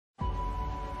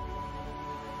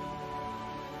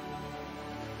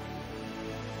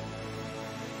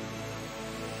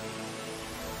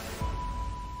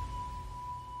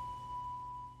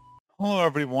Hello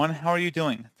everyone, how are you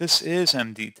doing? This is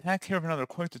MD Tech here with another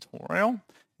quick tutorial.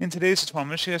 In today's tutorial, I'm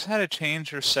going to show you guys how to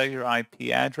change or set your IP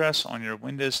address on your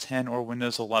Windows 10 or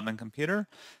Windows 11 computer.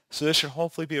 So this should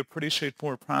hopefully be a pretty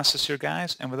straightforward process here,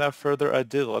 guys. And without further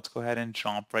ado, let's go ahead and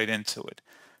jump right into it.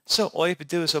 So all you have to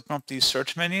do is open up the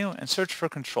search menu and search for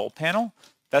Control Panel.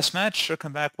 Best match should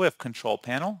come back with Control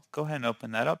Panel. Go ahead and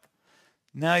open that up.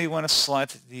 Now you want to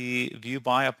select the View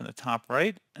By up in the top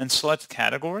right and select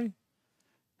Category.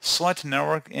 Select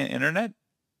Network and Internet,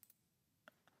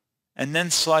 and then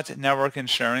select Network and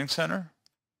Sharing Center.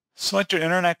 Select your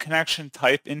internet connection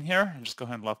type in here, and just go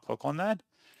ahead and left click on that.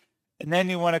 And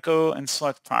then you want to go and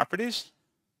select Properties.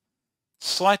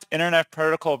 Select Internet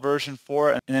Protocol version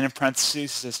 4, and then in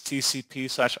parentheses it says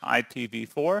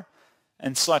TCP/IPv4,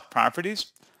 and select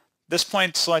Properties. At this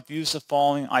point, select Use the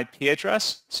following IP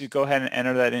address. So you go ahead and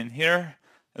enter that in here,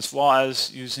 as well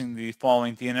as using the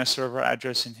following DNS server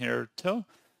address in here too.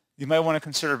 You might want to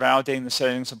consider validating the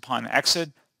settings upon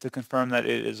exit to confirm that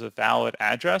it is a valid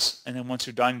address. And then once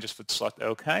you're done, you just would select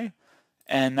OK.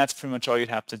 And that's pretty much all you'd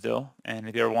have to do. And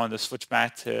if you ever wanted to switch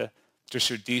back to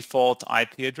just your default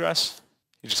IP address,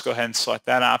 you just go ahead and select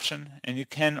that option. And you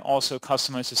can also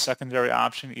customize the secondary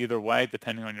option either way,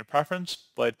 depending on your preference.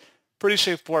 But pretty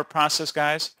straightforward process,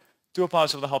 guys. Do hope I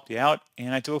was able to help you out.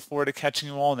 And I do look forward to catching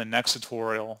you all in the next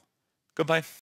tutorial. Goodbye.